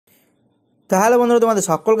তো হ্যালো বন্ধুরা, তোমাদের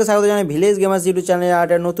সকলকে স্বাগত জানাই ভিলেজ গেমার্স ইউটিউব চ্যানেলের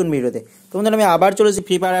একটা নতুন ভিডিওতে। তো বন্ধুরা, আমি আবার চলেছি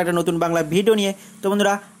ফ্রি ফায়ার একটা নতুন বাংলা ভিডিও নিয়ে। তো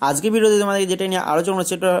বন্ধুরা, আজকে ভিডিওতে তোমাদেরকে যেটা নিয়ে আলোচনা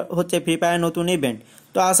হচ্ছে সেটা হচ্ছে ফ্রি ফায়ারের নতুন ইভেন্ট।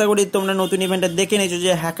 তো আশা করি তোমরা নতুন ইভেন্টটা দেখে নিয়েছো,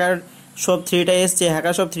 যে হ্যাকার সব 3টা এসছে,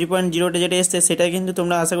 হ্যাকার সব 3.0টা যেটা এসছে সেটা কিন্তু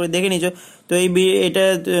তোমরা আশা করি দেখে নিয়েছো। তো এটা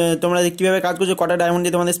তোমরা কীভাবে কাজ করছো, কটা ডায়মন্ড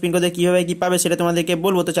দিয়ে তোমাদের স্পিন করতে কীভাবে কী পাবে সেটা তোমাদেরকে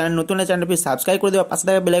বলবো। তো চ্যানেল নতুন চ্যানেলটা প্লিজ সাবস্ক্রাইব করে দেওয়া, পাশে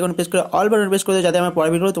থাকা বেল আইকন প্রেস করে অল বাটন প্রেস করে দেওয়া, যাতে আমার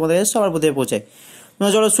পরের ভিডিও তোমাদের সবার প্রতি পৌঁছায়।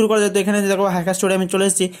 চলো শুরু করা যায়। তো এখানে দেখো হ্যাকার স্টোরে আমি চলে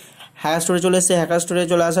এসেছি। হ্যাকার স্টোরে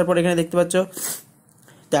চলে আসার পর এখানে দেখতে পাচ্ছ,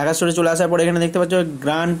 তো হ্যাকার স্টোরে চলে আসার পর এখানে দেখতে পাচ্ছ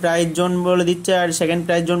গ্র্যান্ড প্রাইজ জোন বলে দিচ্ছে আর সেকেন্ড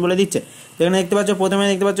প্রাইজ জোন বলে দিচ্ছে। তো এখানে দেখতে পাচ্ছ, প্রথমে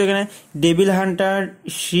দেখতে পাচ্ছ এখানে devil Hunter,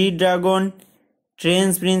 she dragon,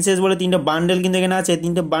 trench princess বলে 3টা বান্ডেল কিন্তু এখানে আছে,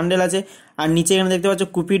 3টে বান্ডেল আছে। আর নিচে এখানে দেখতে পাচ্ছ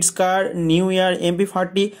কুপিড স্কার, নিউ ইয়ার,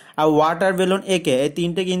 MP40 আর ওয়াটার বেলুন একে, এই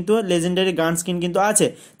 3টে কিন্তু লেজেন্ডারি গান স্কিন কিন্তু আছে।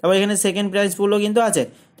 তারপর এখানে সেকেন্ড প্রাইজ পুলও কিন্তু আছে।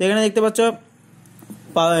 তো এখানে দেখতে পাচ্ছ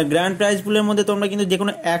গ্র্যান্ড প্রাইজ পুলের মধ্যে তোমরা কিন্তু যে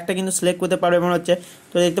কোনো একটা কিন্তু সিলেক্ট করতে পারবে মনে হচ্ছে।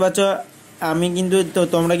 তো দেখতে পাচ্ছ আমি কিন্তু, তো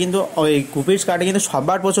তোমরা কিন্তু ওই কুপিড স্কারটা কিন্তু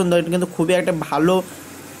সবার পছন্দ, এটা কিন্তু খুবই একটা ভালো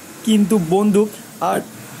কিন্তু বন্দুক।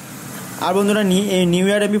 আর বন্ধুরা, এই নিউ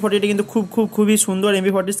ইয়ার MP40 কিন্তু খুবই সুন্দর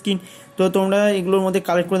MP40 স্কিন। তো তোমরা এগুলোর মধ্যে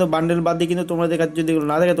কালেক্ট করে দাও, বান্ডেল বাদ দিয়ে কিন্তু তোমাদের কাছে যদি এগুলো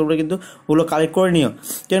না থাকে তোমরা কিন্তু ওগুলো কালেক্ট করে নিও।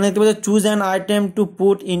 তো এখানে দেখতে পাচ্ছ choose an item to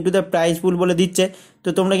put into the prize পুল বলে দিচ্ছে। তো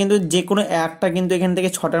তোমরা কিন্তু যে কোনো একটা কিন্তু এখান থেকে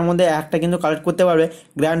 6টার মধ্যে একটা কিন্তু কালেক্ট করতে পারবে।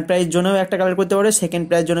 গ্র্যান্ড প্রাইজ জন্যও একটা কালেক্ট করতে পারবে, সেকেন্ড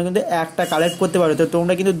প্রাইজ জন্য কিন্তু একটা কালেক্ট করতে পারবে। তো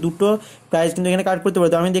তোমরা কিন্তু দুটো প্রাইজ কিন্তু এখানে কালেক্ট করতে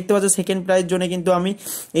পারবে। তো আমি দেখতে পাচ্ছি সেকেন্ড প্রাইজ জন্য কিন্তু আমি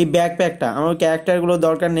এই ব্যাকপ্যাকটা, আমার ক্যারেক্টারগুলো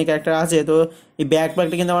দরকার নেই, ক্যারেক্টার আছে, তো এই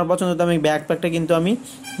ব্যাকপ্যাকটা কিন্তু আমার পছন্দ, তো আমি ব্যাকপ্যাকটা কিন্তু আমি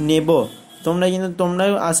নেব। তোমরা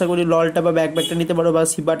আশা করি ললটা বা ব্যাকপ্যাকটা নিতে পারো, বা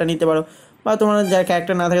সিবাটা নিতে পারো, বা তোমরা যা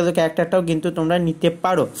ক্যারেক্টার না থাকে তো ক্যারেক্টারটাও কিন্তু তোমরা নিতে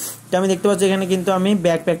পারো। তো আমি দেখতে পাচ্ছি এখানে কিন্তু আমি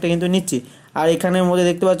ব্যাকপ্যাকটা কিন্তু নিচ্ছি। আর এখানের মধ্যে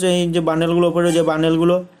দেখতে পাচ্ছ এই যে বান্ডেলগুলো, ওপরে যে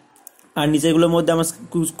বান্ডেলগুলো আর নিচেগুলোর মধ্যে আমার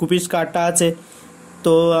কুপির স্কার্টটা আছে।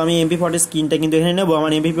 তো আমি MP40 স্কিনটা কিন্তু এখানে নেবো,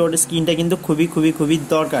 আমার MP40 স্কিনটা কিন্তু খুবই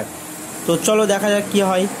দরকার। তো চলো দেখা যাক কী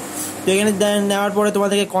হয়। তো এখানে নেওয়ার পরে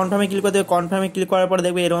তোমাদেরকে কনফার্মে ক্লিক করতে হবে। কনফার্মে ক্লিক করার পরে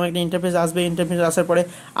দেখবে এরকম একটা ইন্টারফেস আসবে। ইন্টারফেস আসার পরে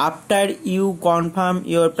after you confirm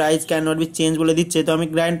your price can not be change বলে দিচ্ছে। তো আমি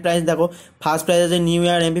গ্র্যান্ড প্রাইস দেখো, ফার্স্ট প্রাইস আছে নিউ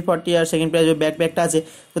ইয়ার MP40 আর সেকেন্ড প্রাইস ব্যাকপ্যাকটা আছে।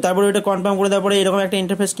 তো তারপরে ওইটা কনফার্ম করে দেওয়ার পরে এরকম একটা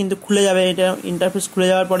ইন্টারফেস কিন্তু খুলে যাবে। এটা ইন্টারফেস খুলে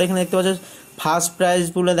যাওয়ার পরে এখানে দেখতে পাচ্ছ ফার্স্ট প্রাইজ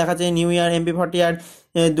বলে দেখাচ্ছে নিউ ইয়ার MP40, আর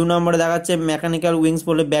 2 নম্বরে দেখাচ্ছে মেকানিক্যাল উইংস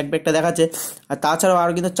বলে ব্যাকপ্যাকটা দেখাচ্ছে। আর তাছাড়াও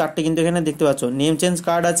আরও কিন্তু 4টে কিন্তু এখানে দেখতে পাচ্ছ, নেম চেঞ্জ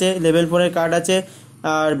কার্ড আছে, লেভেল 4-এর কার্ড আছে,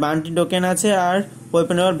 আর বান্টি টোকেন আছে, আর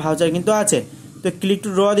ওয়েপেনের ভাউচার কিন্তু আছে। তো ক্লিক টু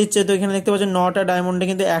ড্র দিচ্ছে। তো এখানে দেখতে পাচ্ছ 9টা ডায়মন্ডে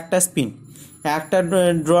কিন্তু একটা স্পিন, একটা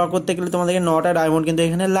ড্র করতে গেলে তোমাদেরকে 9টা ডায়মন্ড কিন্তু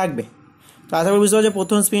এখানে লাগবে। তো আশা করি বুঝতে পারছো,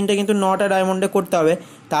 প্রথম স্পিনটা কিন্তু 9টা ডায়মন্ডে করতে হবে।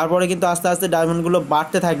 তারপরে কিন্তু আস্তে আস্তে ডায়মন্ডগুলো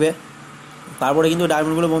বাড়তে থাকবে।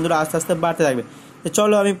 বন্ধুরা আস্তে আস্তে বাড়তে থাকবে। তো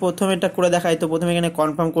চলো আমি প্রথমে এটা করে দেখাই। তো প্রথমে এখানে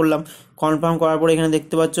কনফার্ম করলাম। কনফার্ম করার পরে এখানে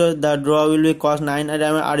দেখতে পাচ্ছ the draw will be cost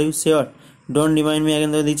 9 are you sure, don't remind me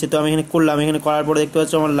এখানে দিচ্ছে। তো আমি এখানে করলাম। এখানে করার পরে দেখতে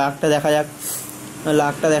পাচ্ছ আমার লাখটা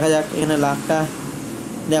দেখা যাক। এখানে লাখটা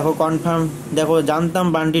দেখো, কনফার্ম দেখো, জানতাম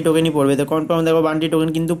বান্টি টোকেনই পড়বে। তো কনফার্ম দেখো বান্টি টোকেন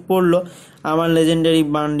কিন্তু পড়লো। আমার লেজেন্ডারি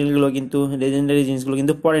বান্ডিলগুলো কিন্তু, লেজেন্ডারি জিনিসগুলো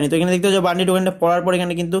কিন্তু পড়েনি। তো এখানে দেখতে পাচ্ছ বান্টি টোকেনটা পড়ার পর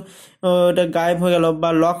এখানে কিন্তু ওটা গায়েব হয়ে গেল বা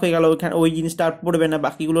লক হয়ে গেল, ওই জিনিসটা আর পড়বে না,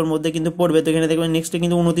 বাকিগুলোর মধ্যে কিন্তু পড়বে। তো এখানে দেখবেন নেক্সটে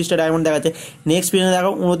কিন্তু 29টা ডায়মন্ড দেখাচ্ছে। নেক্সট স্পিনে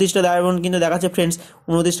দেখো 29টা ডায়মন্ড কিন্তু দেখাচ্ছে ফ্রেন্ডস,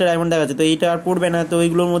 29টা ডায়মন্ড দেখাচ্ছে। তো এইটা আর পড়বে না, তো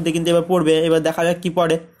ওইগুলোর মধ্যে কিন্তু এবার পড়বে। এবার দেখা যাক কী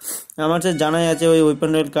পড়ে। আমার কাছে জানাই আছে ওই weapon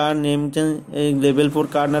card, name change, level 4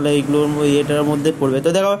 card, নাহলে এইগুলোর এটার মধ্যে পড়বে। তো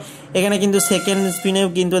দেখো এখানে কিন্তু সেকেন্ড স্পিনেও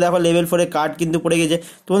কিন্তু দেখো লেভেল 4-এর কার্ড কিন্তু পড়ে গেছে।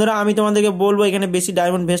 তো বন্ধুরা, আমি তোমাদেরকে বলবো এখানে বেশি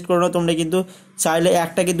ডায়মন্ড ভেস্ট করো না। তোমরা কিন্তু চাইলে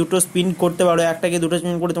একটাকে দুটো স্পিন করতে পারো,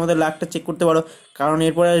 স্পিন করে তোমাদের লাখটা চেক করতে পারো, কারণ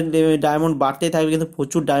এরপরে ডায়মন্ড বাড়তেই থাকবে, কিন্তু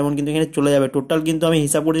প্রচুর ডায়মন্ড কিন্তু এখানে চলে যাবে। টোটাল কিন্তু আমি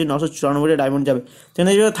হিসাব করেছি 994টা ডায়মন্ড যাবে। তো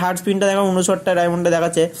থার্ড স্পিনটা দেখো 59টা ডায়মন্ডে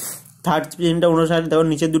দেখাচ্ছে। থার্ড স্পিনটা 59, দেখো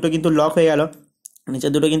নিচের দুটো কিন্তু লক হয়ে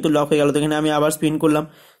গেল। তো এখানে আমি আবার স্পিন করলাম।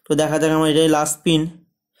 তো দেখা যাক আমার এটাই লাস্ট স্পিন।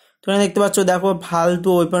 তো এখানে দেখতে পাচ্ছ দেখো ফালতু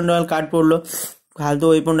ওয়েপন রয়্যাল কার্ড পড়লো,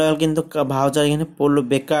 কিন্তু ভাউচার এখানে পড়লো,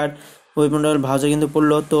 বেকার ওয়েপন রয়্যাল ভাউচার কিন্তু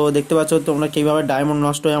পড়লো। তো দেখতে পাচ্ছ তোমরা কীভাবে ডায়মন্ড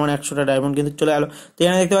নষ্ট হয়ে আমার 100টা ডায়মন্ড কিন্তু চলে গেলো। তো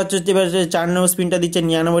এখানে দেখতে পাচ্ছ এবার 4 নম্বর স্পিনটা দিচ্ছে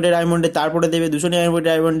 99টা ডায়মন্ডে, তারপরে দেবে 299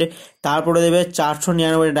 ডায়মন্ডে, তারপরে দেবে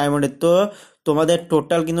 499 ডায়মন্ডে। তো তোমাদের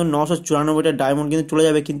টোটাল কিন্তু 994টা ডায়মন্ড কিন্তু চলে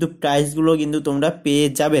যাবে, কিন্তু প্রাইসগুলো কিন্তু তোমরা পেয়ে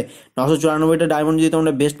যাবে। 994টা ডায়মন্ড যদি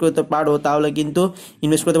তোমরা বেস্ট করতে পারো, তাহলে কিন্তু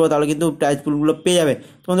ইনভেস্ট করতে পারো, তাহলে কিন্তু প্রাইস পুলগুলো পেয়ে যাবে।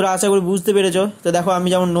 তোমরা আশা করি বুঝতে পেরেছো। তো দেখো আমি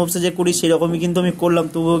যেমন নোবসে যে করি সেরকমই কিন্তু আমি করলাম,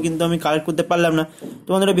 তবুও কিন্তু আমি কালেক্ট করতে পারলাম না।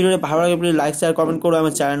 তোমাদের ভিডিওটা ভালো লাগে প্লিজ লাইক শেয়ার কমেন্ট করো।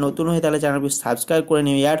 আমার চ্যানেল নতুন হয়ে তাহলে চ্যানেলকে সাবস্ক্রাইব করে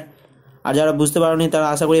নিও ইয়ার। আর যারা বুঝতে পারোনি তারা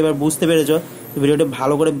আশা করি এবার বুঝতে পেরেছো। তো ভিডিওটা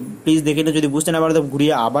ভালো করে প্লিজ দেখে নিও, যদি বুঝতে না পারো তো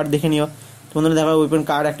ঘুরিয়ে আবার দেখে নিও। তোমাদের দেখা ওয়েপন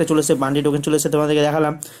কার্ড একটা চলেছে, বান্ডি টোকেন চলেছে, তোমাদেরকে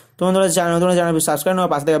দেখালাম। তো তো বন্ধুরা নতুন চ্যানেল সাবস্ক্রাইব না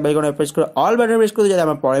পাশে থেকে বেল আইকনে প্রেস করে অল বাটনে প্রেস করে যাতে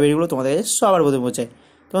আমার পরের ভিডিওগুলো তোমাদের সবার প্রথমে পৌঁছায়।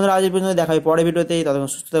 তো বন্ধুরা আজ এই পর্যন্ত দেখা হয় পরের ভিডিওতে, ততক্ষণ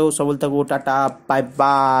সুস্থ থাকো, সবল থাকো, টাটা, বাই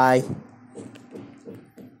বাই।